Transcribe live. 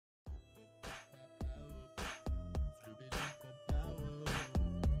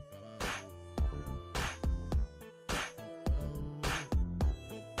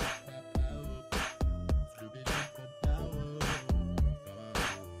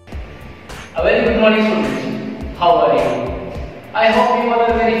A very good morning, students. How are you? I hope you all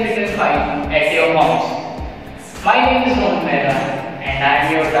are very fit and fine at your homes. My name is Rohan Mehra and I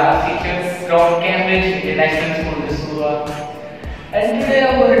am your class teacher from Cambridge International School, Disua. And today I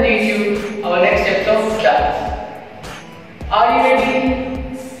am going to teach you our next steps of class. Are you ready?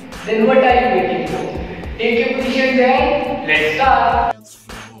 Then what are you waiting for? Take your position there. Let's start.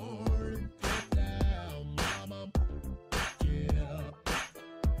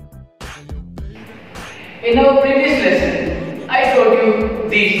 In our previous lesson, I taught you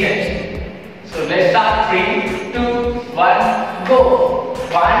these steps. So let's start. 3, 2, 1, go.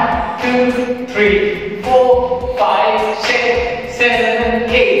 1, 2, 3, 4, 5, 6, 7,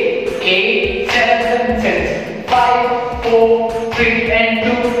 8. 8, 7, 6, 5, 4, 3, and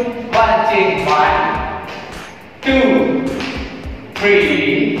 2. 1, change. 1, 2,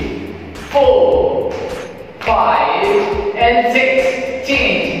 3, 4, 5, and 6.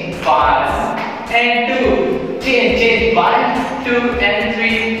 Change. 1 and 2, change, 1, 2 and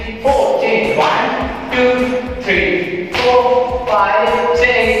 3, 4, change, 1, 2, 3, 4, 5,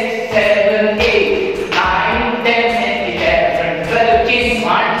 6, 7, 8, 9, 10 and 11, 12, change,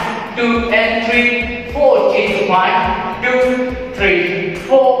 1, 2 and 3, 4, change, 1, 2, 3,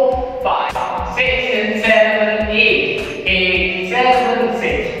 4, 5, 6 and 7, 8, 8, 7,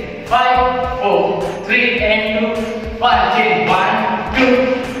 6, 5, 4, 3 and 2, 1, change, 1,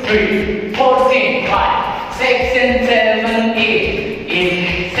 2, 3, 14, 5, 6 and 7, 8,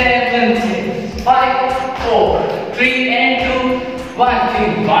 8, 7, 6, 5, 4, 3 and 2, 1,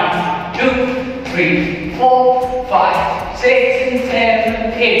 2, 1, 2, 3, 4, 5, 6 and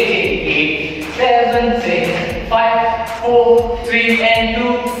 7, 8, 8, 7, 6, 5, 4, 3 and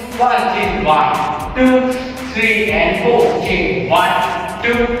 2, 1, 2, 3 and 4, 1,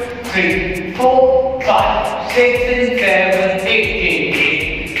 2, 3, 4, 5, 6 and 7, 8,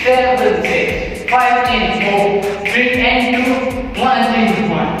 8, 7, 6, 5 and 4, 3 and 2, 1,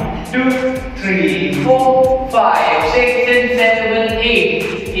 2, 3, 4, 5, 6 and 7, 8,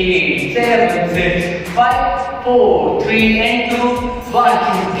 8, 7, 6, 5, 4, 3 and 2, 1,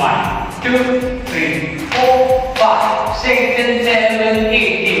 2, 3, 4, 5, 6 and 7, 8,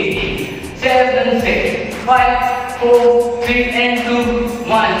 8, 7, 6, 5, 4, 3 and 2,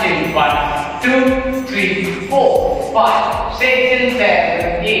 1, 2, 3, 4, 5, 6 and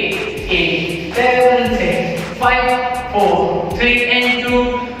 7, 8, 8, 7, 6, 5, 4, 3 and 2,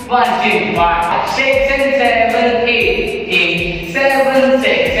 1, 5, 6 and 7, 8, 8, 7, 6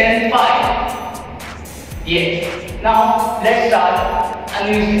 and 5. Yes. Now let's start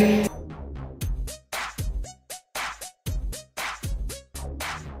a new step.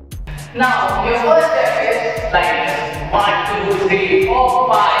 Now your first step is like this. 1, 2, 3,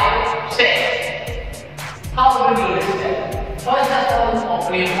 4, 5, 6. How do we do this step? First of all,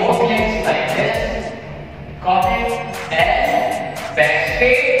 open both legs like this. Got it? And back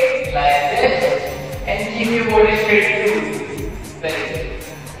straight like this. And keep your body straight too. Very good.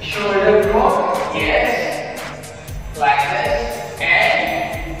 Shoulder drop. Yes. Like this.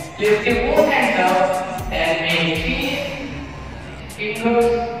 And lift your both hands up. And make fingers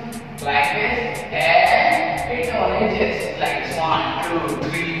like this. And it only just like this. 1, 2,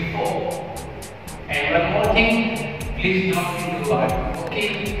 3, 4. And one more thing. Please don't think too hard. Okay?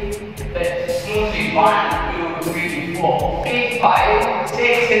 Smoothly. 1, 2, 3, 4, 5,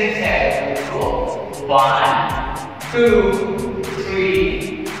 6 and 7. Go. 1, 2,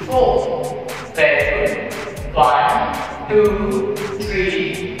 3, 4. Very good. 1, 2,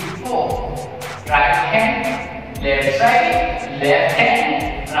 3, 4. Right hand, left side, left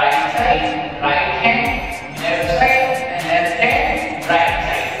hand, right side, right hand, left side, and left hand, right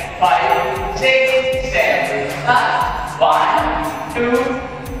side. 5, 6, 7, start. 1, 2,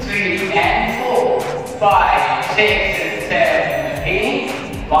 3 and 4, 5, 6 and 7,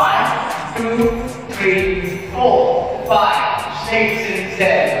 8, 1, 2, 3, 4, 5, 6 and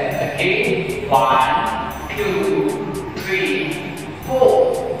 7, 8, 1, 2, 3, 4,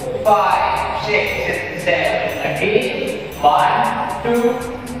 5, 6 and 7, 8, 1, 2,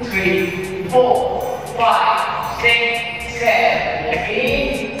 3, 4, 5, 6, 7,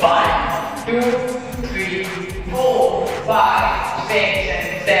 8, 1, 2, 3, 4, 5, 6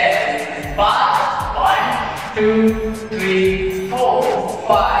 and 7. Fast. 1, 2, 3, 4,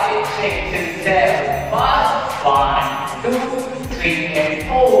 5, 6 and 7. Fast. 1, 2, 3 and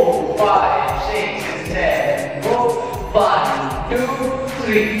 4, 5, 6 and 7. Go. 1, 2,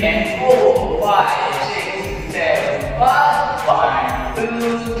 3 and 4, 5, 6 and 7. Fast. 1,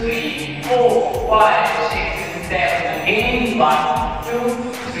 2, 3, 4, 5, 6 and 7. Again. 1,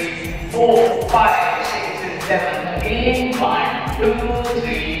 2, 3, 4, 5, 6 and 7. Again. 1, 2,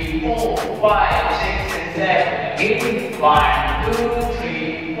 3, 4, 5, 6 and 7 again. 1, 2,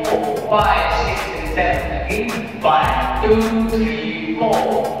 3, 4, 5, 6 and 7 again. 1, 2, 3,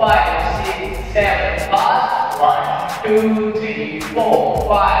 4, 5, 6, 7. Fast. 1, 2, 3, 4,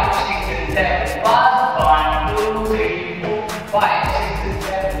 5, 6 and 7. Fast. 1, 2, 3, 4, 5, 6 and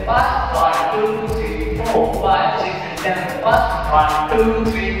 7. Fast. 1, 2, 3, 4, 5, 6 and 7. Fast. 1,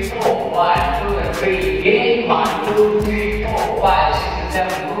 2, 3, 4, 5, 2 and 3 again. 1, 2, 3, 4, 5, 6 and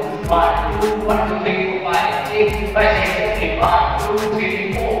 7. 1, 2, 1, 2, 3, 4, 5, 6, 5, 6, 7, 1, 2,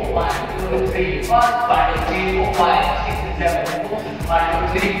 3, 4, 1, 2, 3, 4, 1, 2, 3, 4, 5, 6 and 7. 1,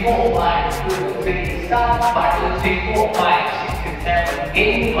 2, 3, 4, 1, 2, 3, stop. 1, 2, 3, 4, 5, 6 and 7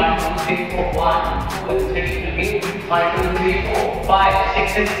 again. 1, 2, 3, 4, 1, 2 and 3 again. 1, 2, 3, 4, 5,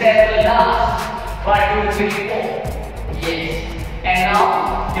 6 and 7 last. 1, 2, 3, 4. Yes. And now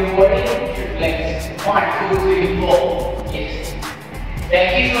your body should flex. 1, 2, 3, 4. Yes.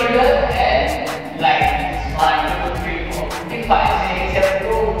 Back is shoulder and like this. 1, 2, 3, 4. 5, 6, 7,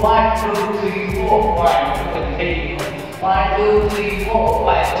 go. 1, 2, 3, 4. 1, 2 and 3. 1, 2, 3, 4,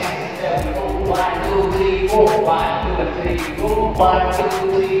 5, 6, 7, go. 1, 2, 3, 4, 1, 2 and 3, go. 1,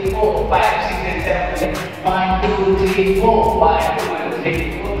 2, 3, 4, 5, 6 and 7. 1, 2, 3, 4, 1, 2 and 3,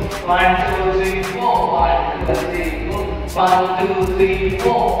 go. 1, 2, 3, 4, 1, 2 and 3, go. 1, 2, 3,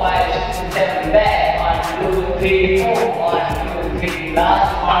 4, 5, 6 and 7. Back. 1, 2, 3, 4, 1, 2 and 3.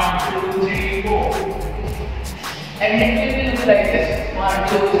 Last. 1, 2, 3, 4. And it will be like this. 1,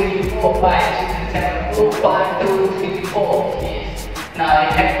 2, 3, 4, 5, 6 and 7. Go. 1, 2, 3, 4. Yes. Now in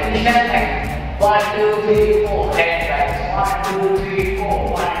head position like 1, 2, 3, 4. Head rise. 1, 2, 3, 4.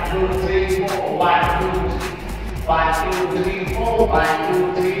 1, 2, 3, 4. 1, 2, 3. 1, 2, 3, 4. 1,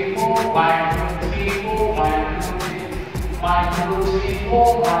 2, 3, 4. 1, 2, 3, 4. 1, 2, 3. 1, 2, 3,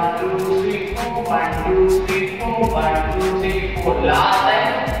 4. 1, 2, 3, 4. 1, 2, 3, 4. 1, 2, 3, 4. Last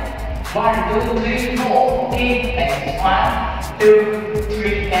time. 1, 2, 3, 4. Keep like 1, 2,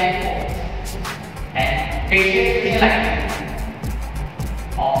 3, and 4. And patient like this.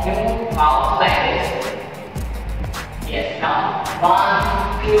 Open mouth like this. Yes, now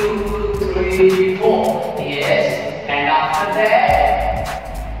 1, 2, 3, 4. Yes, and after that,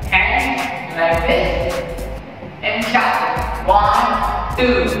 hand like this. And shout 1,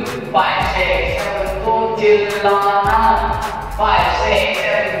 2, 5, 6, 7, go Jilana. 5, 6,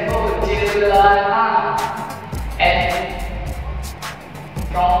 7, go Jilana. And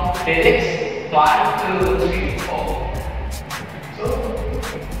from lyrics 1, 2, 3, 4. So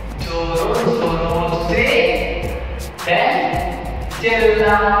Joro Joro say, then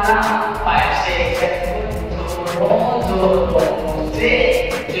Jilana. 5, 6, 7, Joro Joro say,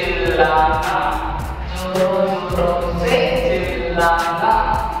 Jilana. Joro Joro say, Jilana.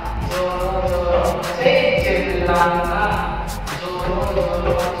 Joro Joro say, Jilana. Joro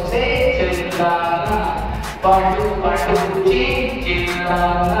Joro say, Jilana. Padu padu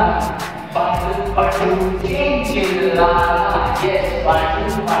Jilana. Padu padu Jilana. Yes, padu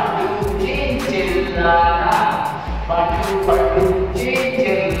padu Jilana. Padu padu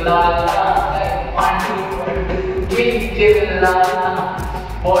Jilana. Padu padu Jilana.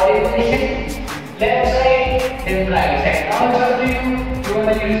 Body position, left side, then right side. Now it's up to you. You want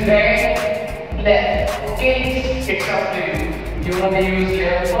to use right, left. Okay, it's up to you. You want to use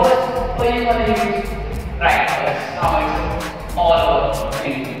left first, or you want to use right first. Now it's all about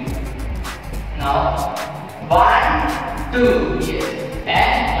you. Now 1, 2, yes,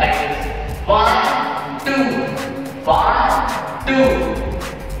 and like this. 1, 2, 1, 2.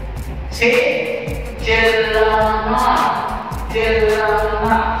 Say Jilana.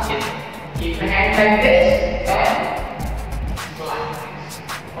 Jilana. Yes. Keep your hand like this and like this.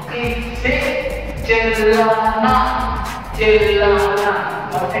 Okay, say Jilana. Jilana.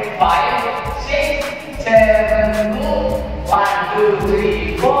 Perfect. 5, 6, 7, go. 1, 2,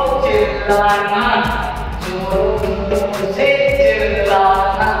 3, 4. Jilana. Joro Joro say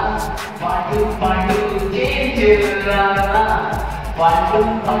Jilana. 1, 2, 1, 2, Jilana. 1, 2,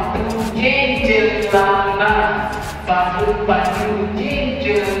 1, 2, Jilana. 1, 2, 1, 2,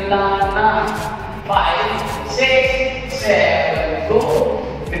 Jilana. 5, 6, 7, go.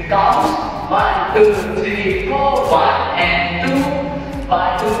 It counts 1, 2, 3, 4, 1 and 2.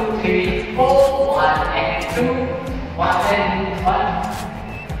 1, 2, 3, 4, 1 and 2. 1 and 1.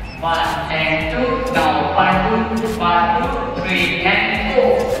 1 and 2. Now 1, 2, 1, 2, 3 and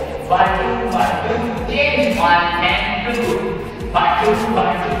 4. 1, 2, 1, 2, change 1 and 2. 1, 2,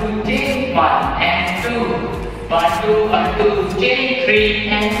 1, 2, change 1 and 2. 1, 2, 1, 2, change 3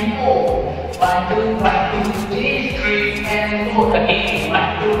 and 4. 1, 2, 1, 2, change 3 and 4. Again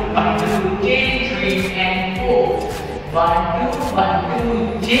 1, 2, 1, 2, change 3 and 4. 1,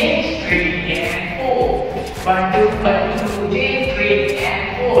 2, change 3 and 4. 1, 2, change 3 and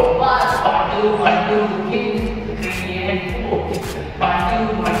 4. 1, 2, change 3 and 4. 1,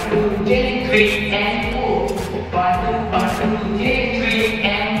 2, change 3 and 4. 1, 2, change 3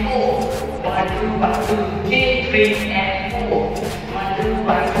 and 4. 1, 2, change 3 and 4.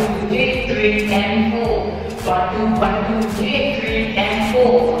 1, 2, change 3 and 4. 1, 2, change 3 and 4.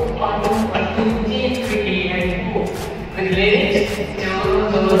 1, 2, change 3 and 4. With lyrics,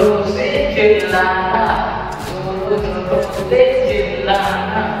 Joro se chillana, Joro se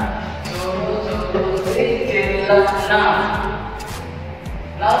chillana, Joro se chillana.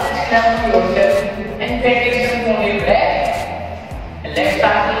 Now let's clamp yourself and practice some only breath. And let's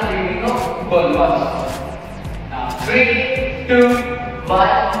start the reading of Bolwas. Now 3, 2,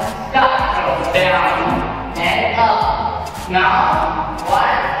 1, start from down and up. Now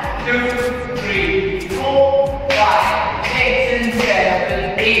 1, 2, 3, 4, 5, 6 and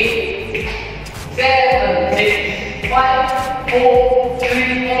 7, 8. 7, 6, 5, 4,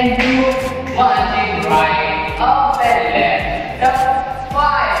 3 and 2, 1. Right, up and left, up.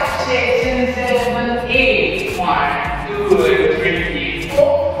 5, 6 and 7, 8. 1, 2, 3,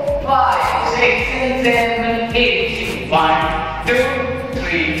 4, 5, 6 and 7, 8. 1, 2,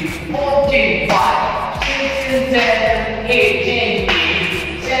 3, 4, 5, 6 and 7, 8.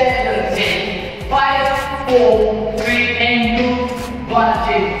 7, 6, 5, 4, 3 and 2, 1.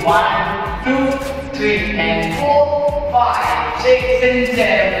 1, 2, 3 and 4, 5, 6 and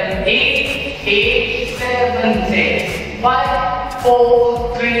 7, 8. 8, 7, 6, 5,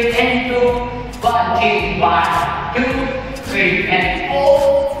 4, 3 and 2, 1. 1, 2, 3 and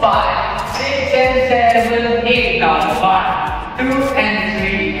 4, 5, 6 and 7, 8. Now 1, 2 and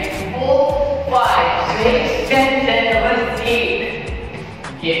 3 and 4, 5, 6 and 7, 8.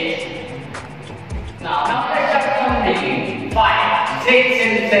 Yes. Now let's start counting. 5, 6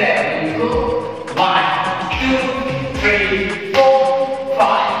 and 7. Go. 1, 2, 3, 4,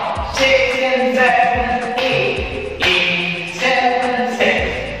 5, 6 and 7, 8. 8, 7,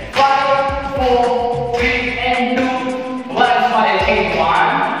 6, 5, 4, 3 and 2, 1. Smile.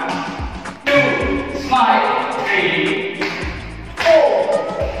 1, 2, smile. 3, 4,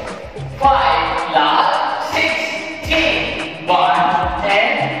 5. Last 6, change. 1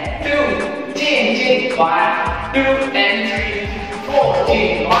 and 2. Change. 1, 2 and 3, 4.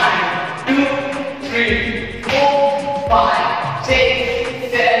 Change. 1, 2, 3, 4, 5,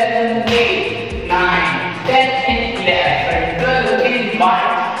 6, 7, 8, 9, 10 and 11, 12, 1,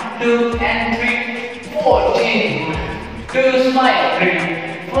 2 and 3, 4. Change. 2, smile. 3,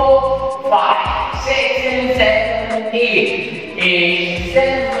 4, 5, 6 and 7, 8. 8,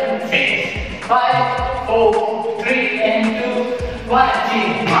 7, 6, 5, 4, 3 and 2, 1.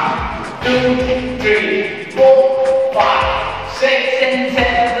 Change. 1, 2, 3, 4, 5, 6 and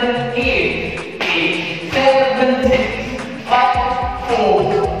 7, 8. 8, 7, 6, 5,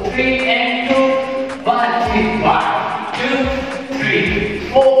 4, 3 and 2, 1. 1, 2, 3,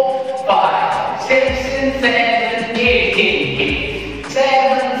 4, 5, 6 and 7, 8. 8,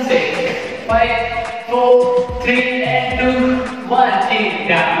 7, 6, 5, 4, 3 and 2, 1.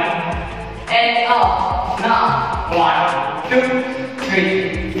 Down and up. Now 1, 2,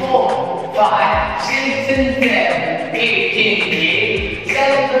 3, 4, 5, 6 and 7, 8. 8,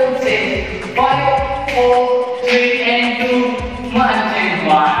 7, 6, 5, 4, 3 and 2, 1.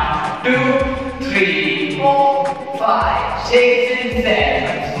 1, 2, 3, 4, 5, 6 and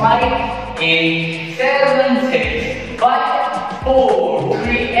 7, 5, 8, 7, 6, 5, 4,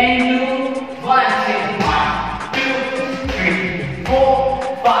 3 and 2, 1. 1, 2, 3, 4,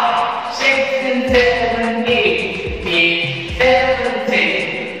 5, 6 and 7, 8. 8, 7,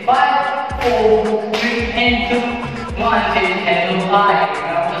 6, 5, 4, 3 and 2, 1. Hello, hi,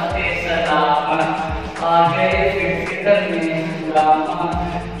 namaste, salama. Aage fikr mein gulama.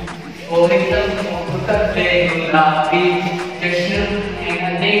 Koi tum karte gulabi. Jashn mein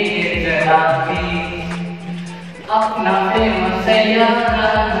dekhe jarabi. Apna famous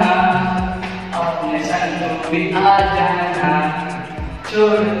yaarana. Apne संग भी आ जाना.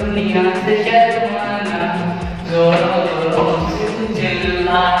 छोड़ दुनिया से शर्माना. जोरों जोरों से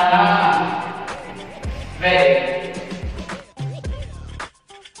चिल्लाना. Very.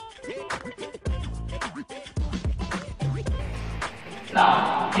 Now,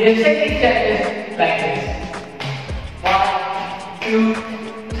 your second step is like this. 1, 2,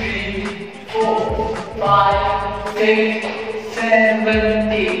 3, 4, 5, 6,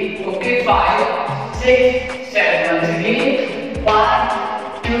 7, 8. Okay, 5, 6, 7, 8. 1,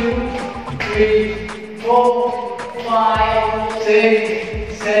 2, 3, 4, 5,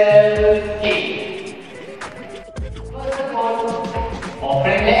 6, 7, 8.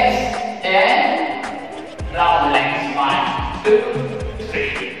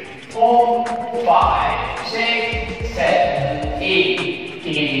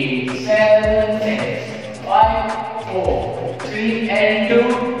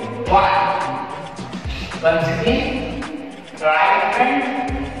 Once again, right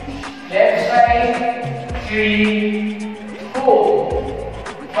hand, left side, 3, 4,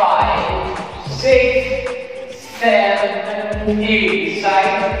 5, 6, 7, 8.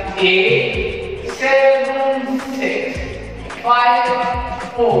 Side 8, 7, 6,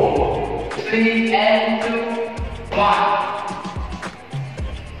 5, 4, 3 and 2, 1.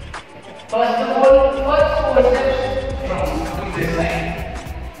 First of all, first 4 steps from this side.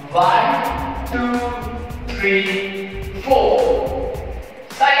 1, 2, 3, 4.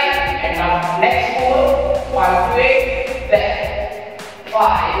 Side and now next 4. 1 to 8. Left.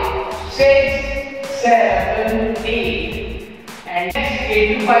 5, 6, 7, 8. And next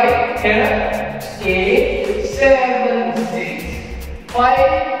 8 to 5 here. 8, 7, 6, 5.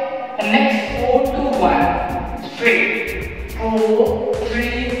 And next 4 to 1. Straight. 4,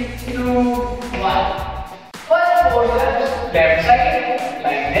 3, 2, 1. First 4 steps left side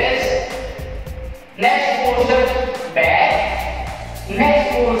like this. Next 4 steps back.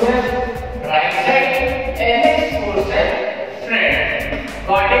 Next 4 steps right side. And next 4 steps front.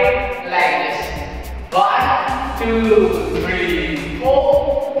 Got it? Like this. 1, 2, 3,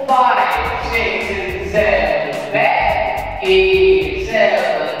 4, 5, 6, 7. Back. 8,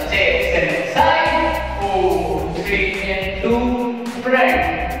 7, 6, and side. 4, 3, and 2. Front.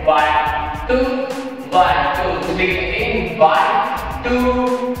 1, 2, 1, 2, 3 again. 1,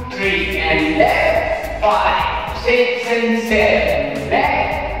 2, 3 and left. 5, 6 and 7.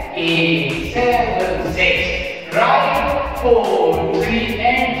 Back. 8, 7, 6. Right. 4, 3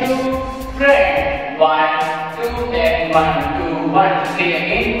 and 2. Front. 1, 2 and 1, 2, 1, 3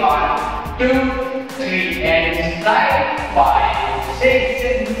 again. 1, 2, 3 and side. 5, 6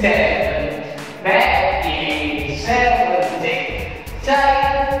 and 7. Back. 8, 7, 6.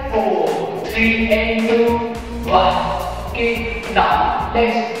 Side. 4, 3 and 2, 1. Okay, now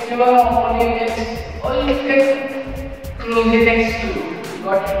let's do our only next. Or you can close the next 2.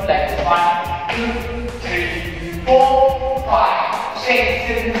 Got it? Like 1, 2, 3, 4, 5, 6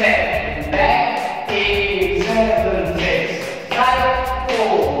 and 7. Back. 8, 7, 6. Side.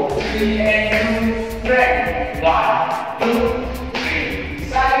 4, 3 and 2. Front. 1, 2, 3.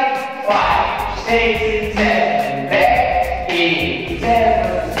 Side. 5, 6 and 7. Back. 8,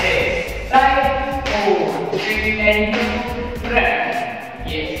 7, 6. Side. 4, 3 and 2. Front.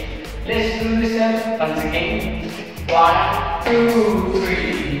 Yes. Let's do this once again. 1, 2,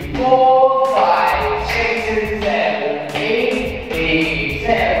 3, 4, 5, 6 and 7. 8, 8,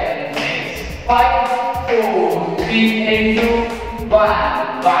 7, 6. 5, 4, 3 and 2. 1,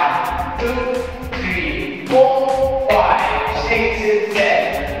 1, 2, 3, 4, 5, 6 and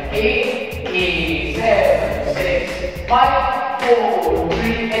 7. 8, 8, 7, 6. 5, 4,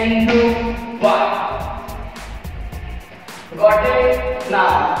 3 and 2. 1. Got it?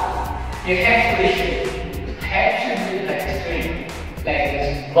 Now, your head position. Head should be like straight. Like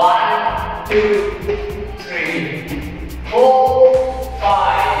this. 1, 2, 3, 4,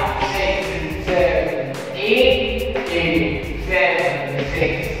 5, 6, 7, 8, 8, 7,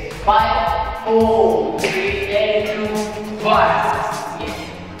 6, 5, 4, 3, and 2, 1. Yes.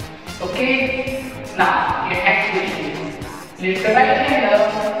 Okay? Now, your head position. Lift the right hand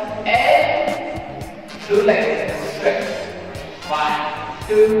up and do like this. Stretch. 1,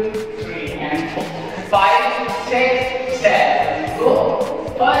 2, 3 and 4, 5, 6, 7. Go.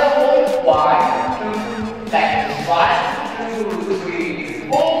 First hold 1, 2, like this. 1, 2, 3,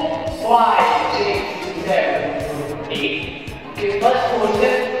 4, 5, 6, 7, 8. Okay, first hold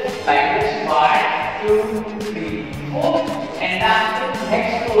it like this. 1, 2, 3, 4. And now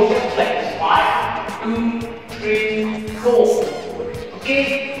next hold it like this. 1, 2, 3, 4. Okay.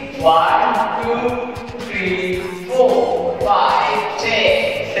 1, 2, 3, 4, 5, 6,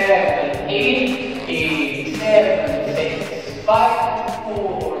 7, 8, 8, 7, 6, 5,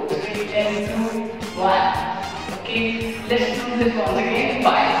 4, 3, and 2, 1. Okay, let's do this once again.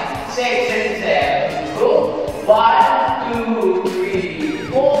 5, 6, and 7. Go. 1, 2, 3,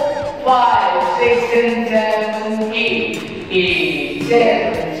 4, 5, 6, and 7, 8, 8,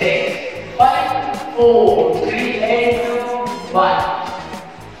 7, 6, 5, 4, 3, and 2, 1.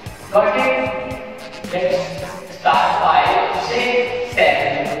 Got it? Let's start. 5, 6,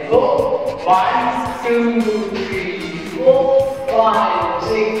 7. Go. 1, 2, 3, 4, 5,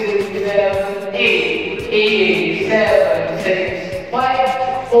 6, 7, 8, 8, 7, 6,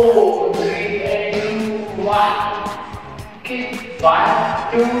 5, 4, 3, and 2, 1. Okay. 1,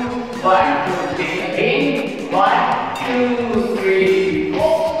 2, 1, 2, 3 again. 1, 2, 3,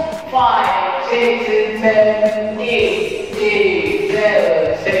 4, 5, 6, 7, 8, 8,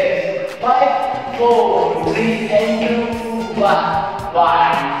 7, 6, 5, 4, 3, and 2, 1.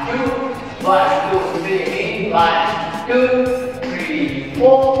 1, 2, 1, 2, 3. 1, 2, 3,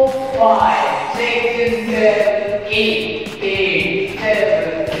 4, 5, 6, 7, 8, 8,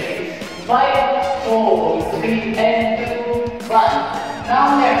 7, 6, 5, 4, 3, and 2, 1. Now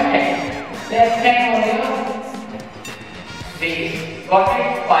left hand. Left hand on your base. Got it?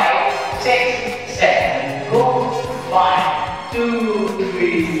 5, 6, 7. Go. 1, 2,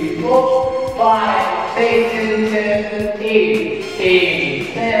 3, 4, 5, 6, 7, 8,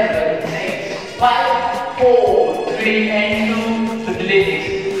 8, 7, 6, 5, 4, 3, and 2 to the ladies.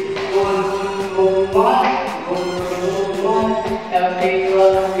 Go, 1, go, 1, everything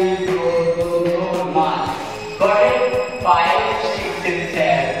goes, 1. Got it? 5, 6, and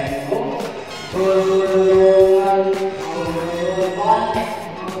 7. Go, 1,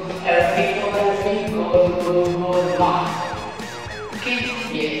 everything goes, 1. Keep,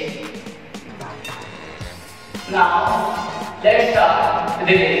 yes. Now, let's start with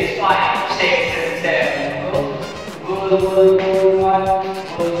the ladies. 5, 6, and 7. Go, 1,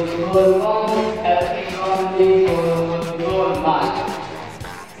 go, 1, everything goes, 1.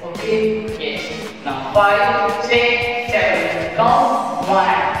 Okay, yes. Now 5, 6, 7. Count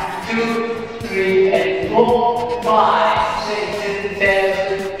 1, 2, 3, and 4, 5, 6, and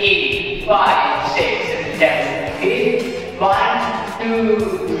 7, 8, 5, 6, and 7. Okay. 1,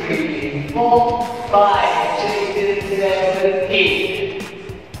 2, 3, 4, 5, 6, and 7, 8.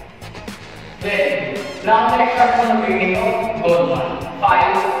 Then now let's start from the beginning of goal 1.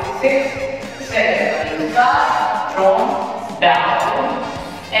 5, 6, 7. Start from down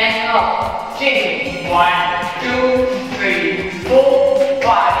and up. Change. 1, 2, 3, 4,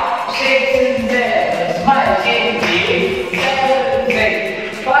 5, 6, and 7. Smile. Change. 7,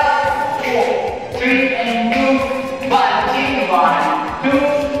 6, 5, 4, 3, and 2, 1. Change. 1, 2,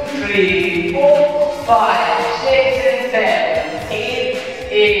 3, 4, 5, 6, and 7. 8,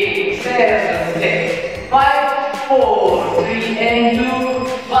 8, 7, 6, 5, 4, 3, and 2,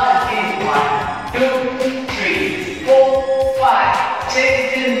 1. Change. 1, 2, 3, 4, 5,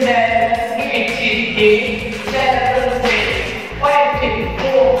 6, and 7. 8, 7, 6, 5,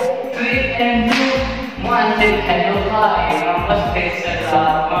 4, 3, and 2, 1. Change. Hello, hi, namaste,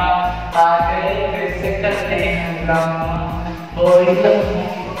 salama. Aage se karte hain drama. Boy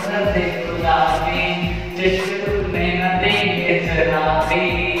lam de gulabi, jishn mein na dekhe zarabi.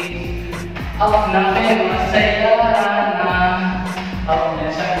 अपना में मसयाना, अपने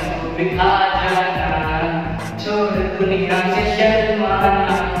संग को बिठा जाना, छोड़ दुनिया से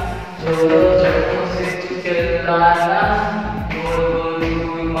शर्माना, छोड़ो छोड़ो से चिल्लाना, बोल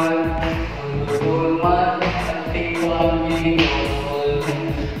मत, अपनी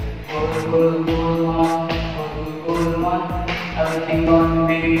बातें बोल मत, अपनी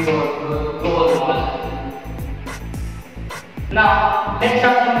बातें बोल मत. Now, let's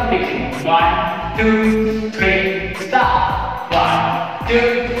start from the beginning. 1, 2, 3, start. 1, 2,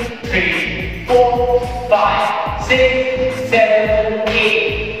 3, 4, 5, 6, 7,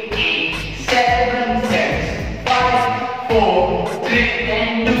 8, 8, 7, 6, 5, 4, 3,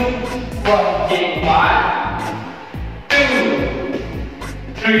 and 2, 1. Take 1, 2,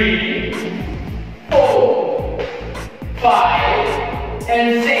 3, 4, 5,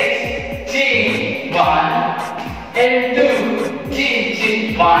 and 6. Change. 1 and 2.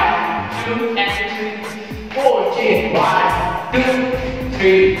 Change. 1, 2, and 3, 4. Change. 1, 2,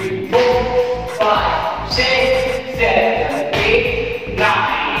 3, 4, 5, 6, 7, 8,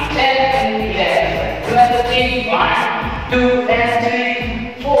 9, 10, 11, 12. Change. 1, 2, and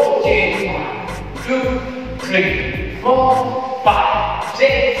 3, 4. Change. 1, 2, 3, 4, 5,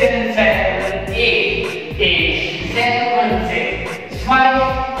 6, and 7, 8, 8, 7, 6,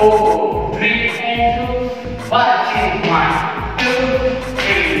 5, 4, 3, and 2, 1. Change. 1, 2,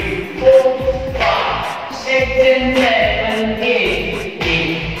 3, 4, 5, 6, and 7, 8,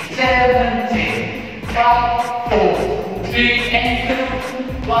 8, 7, 6, 5, 4, 3, and 2,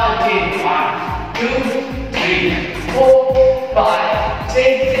 1. Change. 1, 2, 3, 4, 5,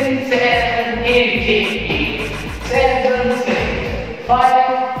 6, and 7, 8, 8, 7, 6,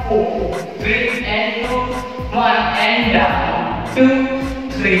 5, 4, 3, and 2, 1. And down. 2,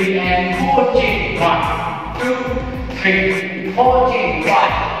 3, and 4. Change. 1, 2, 3, 4. Change.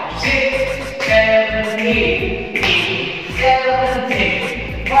 5, 6, 7, 8, 8, 7, 6,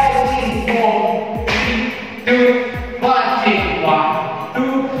 5. Change. 4, 3, 2, 1. Change. 1,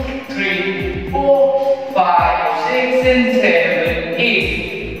 2, 3, 4, 5, 6, and 7, 8,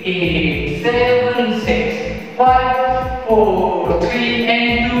 8, 7, 6, 5, 4, 3,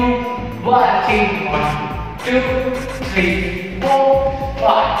 and 2, 1. Change. 1, 2, 3, 4,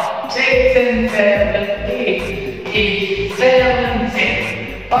 5, 6, and 7, 8, 8, 7,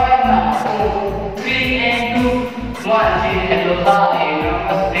 6, 5, now 4, 3, and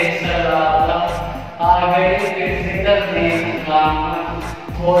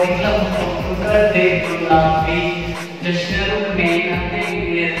वो एकदम खूबसूरत दे गुलाबी, जश्न रुकने न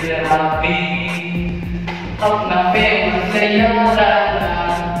देंगे जरा भी, अपना प्रेम से याराना,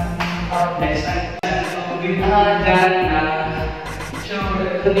 अपने संग को बिना जाना, छोड़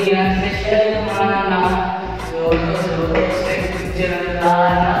दुनिया से शर्माना, जोरों जोरों से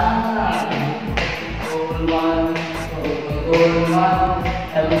गुजराना, Golmaal,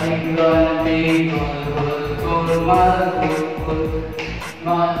 everything gonna be Golmaal,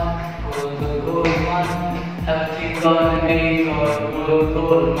 Golmaal, everything gonna be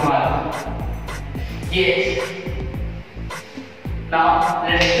Golmaal. Yes. Now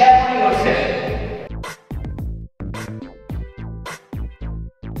let's clap for yourself.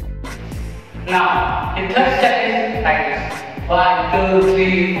 Now, the third step is like this. 1, 2,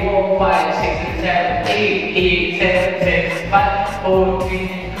 3, 4, 5, 6, 7, 8, 7, 6, 5, 4, 3,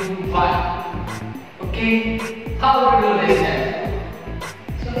 2, 1. Okay? How to do this then?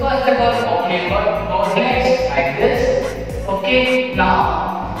 So first of all, okay, both legs like this. Okay, now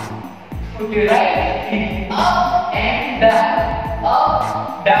put your right feet up and down,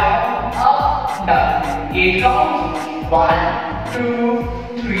 up, down, up, down. 8 counts. 1, 2,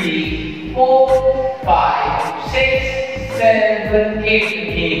 3, 4, 5, 6, 7,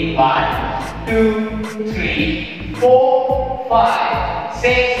 8. 1, 2, 3, 4, 5,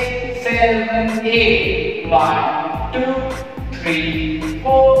 6, 7, 8. 1, 2, 3,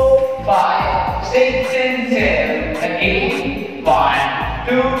 4, 5, 6, and 7. Again. 1,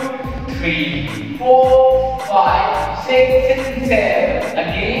 2, 3, 4, 5, 6, and 7.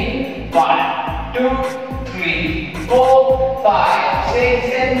 Again. 1, 2, 3, 4, 5, 6,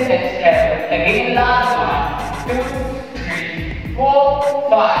 and 7. Again. Last 1, 2, 3, 4,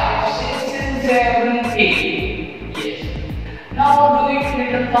 5, 6, and 7, 8. Yes. Now do it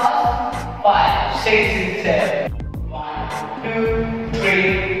little fast. 5, 6, and 7. 1, 2,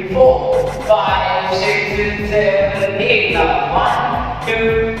 3, 4, 5, 6, and 7, 8. Now 1,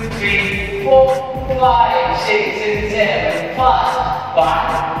 2, 3, 4, 5, 6, and 7. Fast. 1,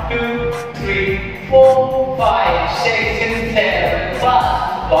 2, 3, 4, 5, 6, and 7. Fast.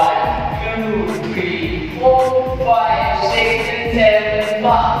 1, 2, 3, 4, 5, 6, and 7.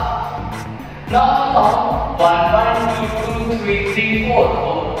 Fast. Now count 1, 1, 2, 2, 3, 3, 4,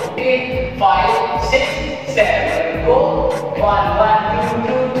 4, 8, 5, 6, 7. Go. 1, 1, 2,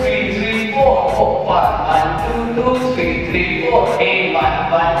 2, 3, 3, 4, 4. 1, 1, 2, 2, 3, 3, 4. 8.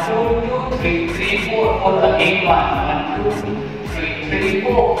 1, 1, 2, 2, 3, 3, 4, 4. Again. 1, 1, 2, 3, 3,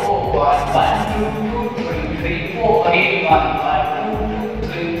 4, 4. 1, 1, 2, 2, 3, 3, 4. Again. 1, 1, 2, 2, 3, 3, 4,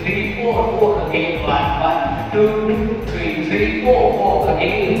 4. Again. 1, 1, 2, 2, 3, 3, 4, 4.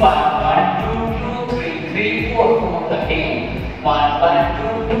 Again. 1, 1, 2, 2, 3, 3, 4, 4. Again. 1, 1,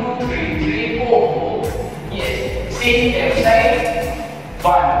 2, 2, 3, 3, 4, 4. Yes. See left side.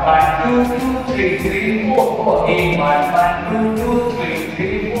 1, 1, 2, 2, 3, 3, 4, 4. Again. 1, 1, 2, 2, 3,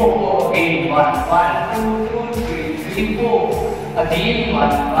 3, 4, 4. Again. 1, 1, 2, 2, 3, 3, 4. Again.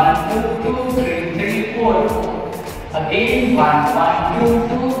 1, 1, 2, 2, 3, 3, 4, 4. Again. 1, 1, 2,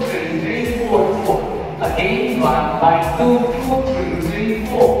 2, 3, 3, 4, 4. Again. 1, 1, 2, 2, 3, 3,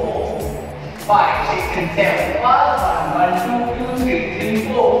 4, 4. 5, 6, and 7. 1, 1, 2, 2, 3, 3,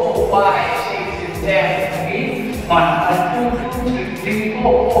 4, 4. 5, 6, and 7. Again. 1, 1, 2, 2, 3,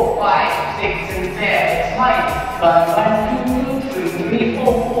 4, 4, 5, 6, and 7. Smile. 1, 1, 2, 2, 3,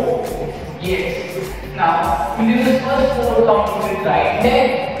 4, 4. Yes. Now, we do the first 4 counts with right leg,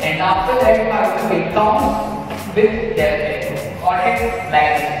 and after that, we have to make counts with left leg. Got it?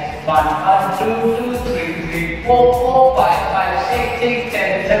 Like this. 1, 2, 2, 3, 4, 4, 5, 5, 6,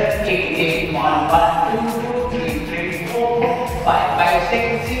 7, 7, 8, 8. 1, 2, 2, 3, 4, 5, 5,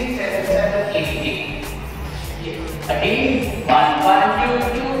 6, 7, 7, 8, 8. Again, 1,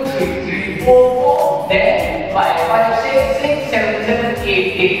 2, 3, 4, 4. Then 5, 5, 6, 7, 7, 8,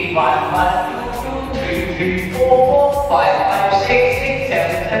 8. 1, 2, 3, 4, 5, 5, 6,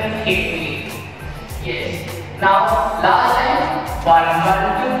 7, 7, 8, 8. Yes. Now last time. 1,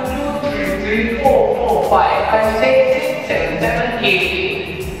 1, 2, 3, 4, 4, 5, 5, 6, 7, 7, 8,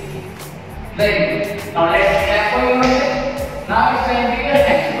 8. Very good. Now let's clap for yourself. Now it's going to be your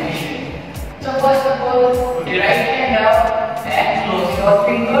explanation. So first of all, put your right hand up and close your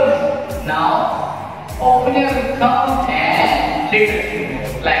fingers. Now open your thumb and little finger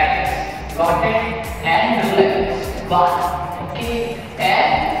like this. Got it? And do like this. 1. Okay.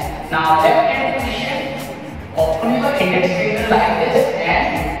 And now left hand position. Open your index finger like this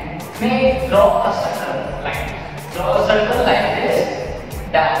and draw a circle like this. Draw a circle like this.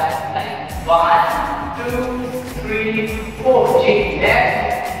 Down like 1, 2, 3, 4. Change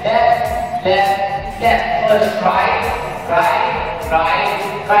left, left, left, left. First right, right,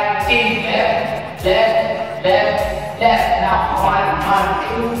 right. right, change, left, left, left, left. Now 1,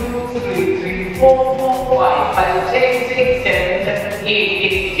 1, 2, 2, 3, 3, 4, 4, 5, 5, 6, 6, 7, 7, 8,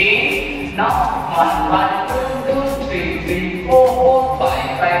 8, change. Now 1, 1, 2, 2, 3, 3, 4, 4,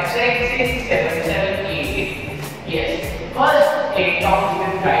 5, 5, 6, 6, 7, 7, 8. Yes. First 8 counts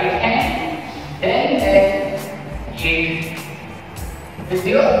with right hand, then left 8 with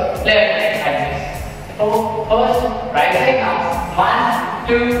your left hand like this. So first right side now. 1,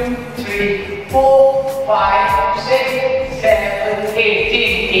 2, 3, 4, 5, 6, 7, 8.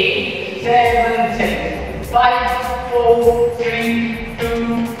 8, 7, 6, 5, 4, 3,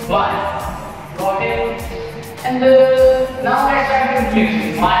 2, 1. Got it? And now let's try to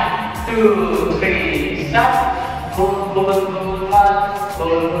music. 1, 2, 3, stop. Good, good, good, one.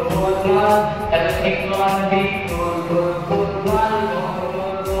 Good, good, good, one. Everything gonna be good, good, good, one. Good,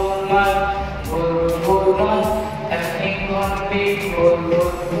 good, good, one. Good, good, one. Everything gonna be good,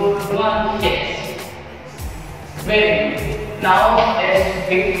 good, good, one. Yes. Very good. Now let's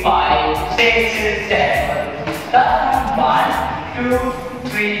pick 5, 6, 7. Start 1, 2,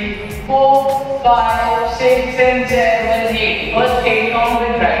 3, 4, 5, 6, and 7, 8. First 8 on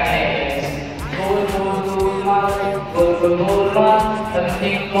with right hand. Good, good, good, one. Good, good, good, one.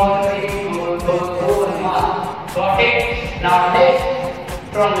 Everything gonna be good, good, good, one. Got it? Now left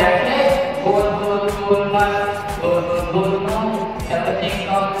from left leg. Good, good, good, one. Good, good, good, one. Everything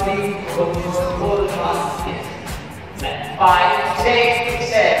gonna be good, good, good, one. Yes. 5, 6,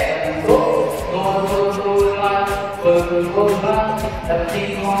 7, go, go, go, go, one, go, go, go, one,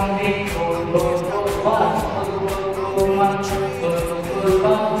 everything gonna be go, go, go, one, go, go, go, one, go, go, go,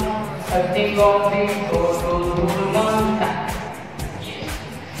 one, everything gonna be go, go, go, one. Yes.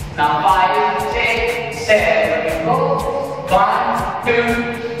 Now 5, 6, 7, go, 1,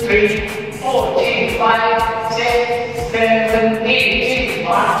 2, 3, 4, change, 5, 6, 7, 8, change,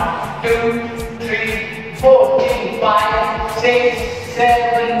 1, 2, 3, 4, change, 5, 6,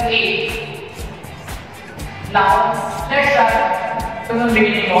 7, 8. Now let's start from the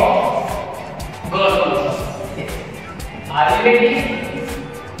beginning of girls. Are you ready?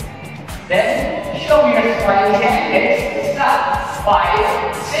 Then show me your smile and let's start.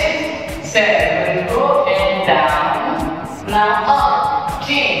 5, 6, 7, go and down. Now up,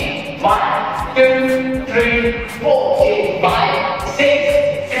 change. 1, 2, 3, 4, change. 5,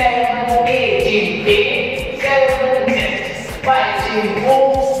 6, 7, 8, change. 8, 7, 6, 5, change.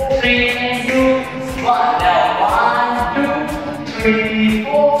 4, 3, and 2, 1. Now 1, 2, 3,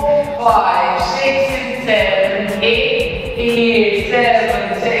 4, 5, 6, and 7, 8, 8,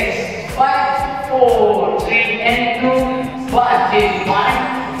 7, 6, 5, 4, 3, and 2, 1. Change. 1,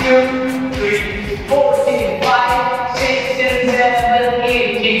 2, 3, 4, change. 5, 6, and 7,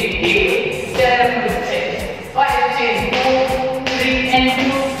 8, change. 8, 7, 6, 5, change. 4, 3, and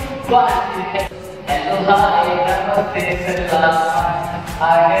 2, 1. Hello, hi, namaste, salam.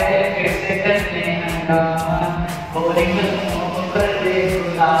 आगे फिर से करते हैं काम, होली में कर दे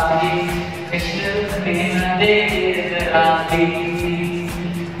गुलाबी, कृष्ण में दे राती,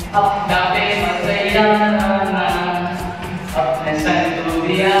 अपना प्रेम सयाना, अपने संग तू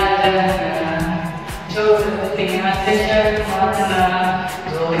भी आ जाना, छोड़ दिया से शर्माना,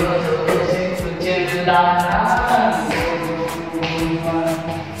 जोरों जोरों से तुझे बुलाना,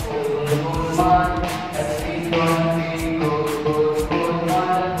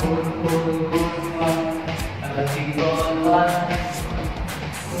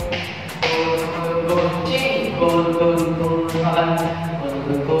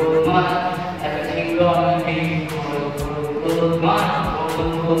 everything gonna be good, good, good, man.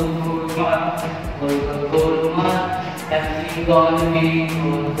 Good, good, good, man. Good, good, good, man. Everything gonna be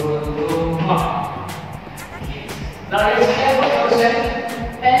good, good, good, man. Now let's have a person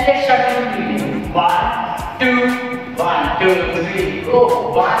and let's start with breathing. 1, 2, 1, 2, 3, go.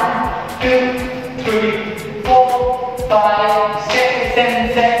 1, 2, 3, 4, 5, 6,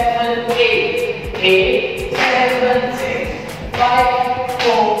 7, 8, 8, 7, 6, 5,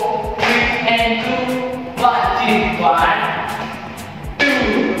 4, 3, and 2, 1. 1, 2,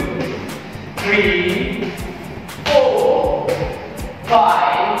 3, 4,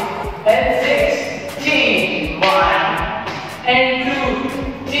 5, and 6. Change. 1 and 2.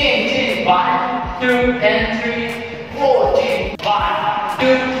 Change. 1, 2, and 3, 4. Change. 1,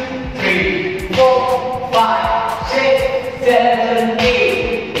 2, 3, 4, 5, 6, 7,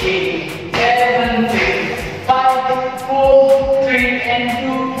 8, 8, 7, 6, 5, 4, 3, and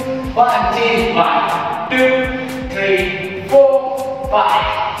 2, 1. Change. 1, 2, 3, 4,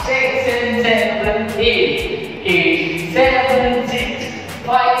 5, 6, and 7, 8, 8, 7, 6,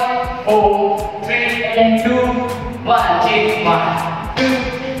 5, 4, 3, and 2, 1. Change. 1,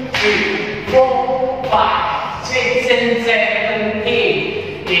 2,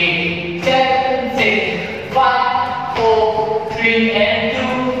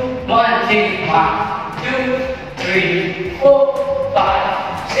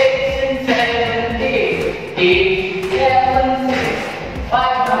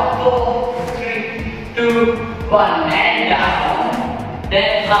 one, and down,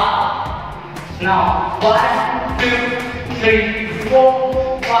 then up. Now 1, 2, 3,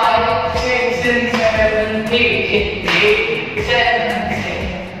 4, 5, 6, and 7, 8, 8, 7,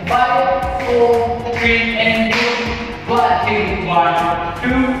 6, 5, 4, 3, and 2, 1,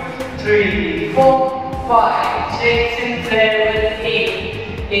 2, 3, 4, 5, 6, and 7,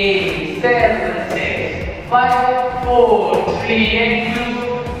 8, 8, 7, 6, 5, 4, 3, and 2,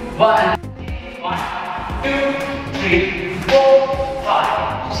 1, 2, 3, 4,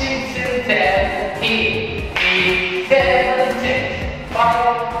 5, 6, and 7, 8, 8, 7, 6,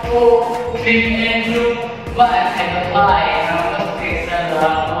 5, 4, 3, and 2, 1, and 5. Namaste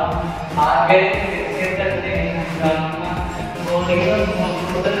Salama. Aage se Nama. Bolio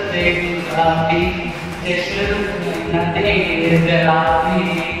Mukta De Gulati. Jeshur Nade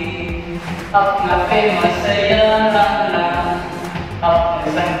Zerati. अपना famous याना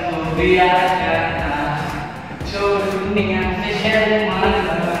अपने संग को भी आ जाना जो दुनिया से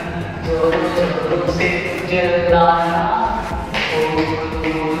शर्माना जो से जलाना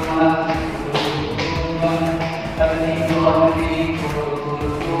अपनी गोरी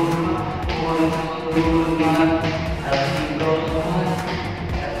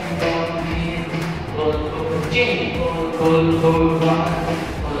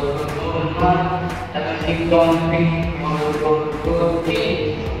everything gonna be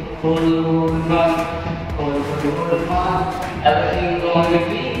everything gonna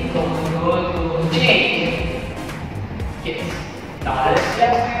be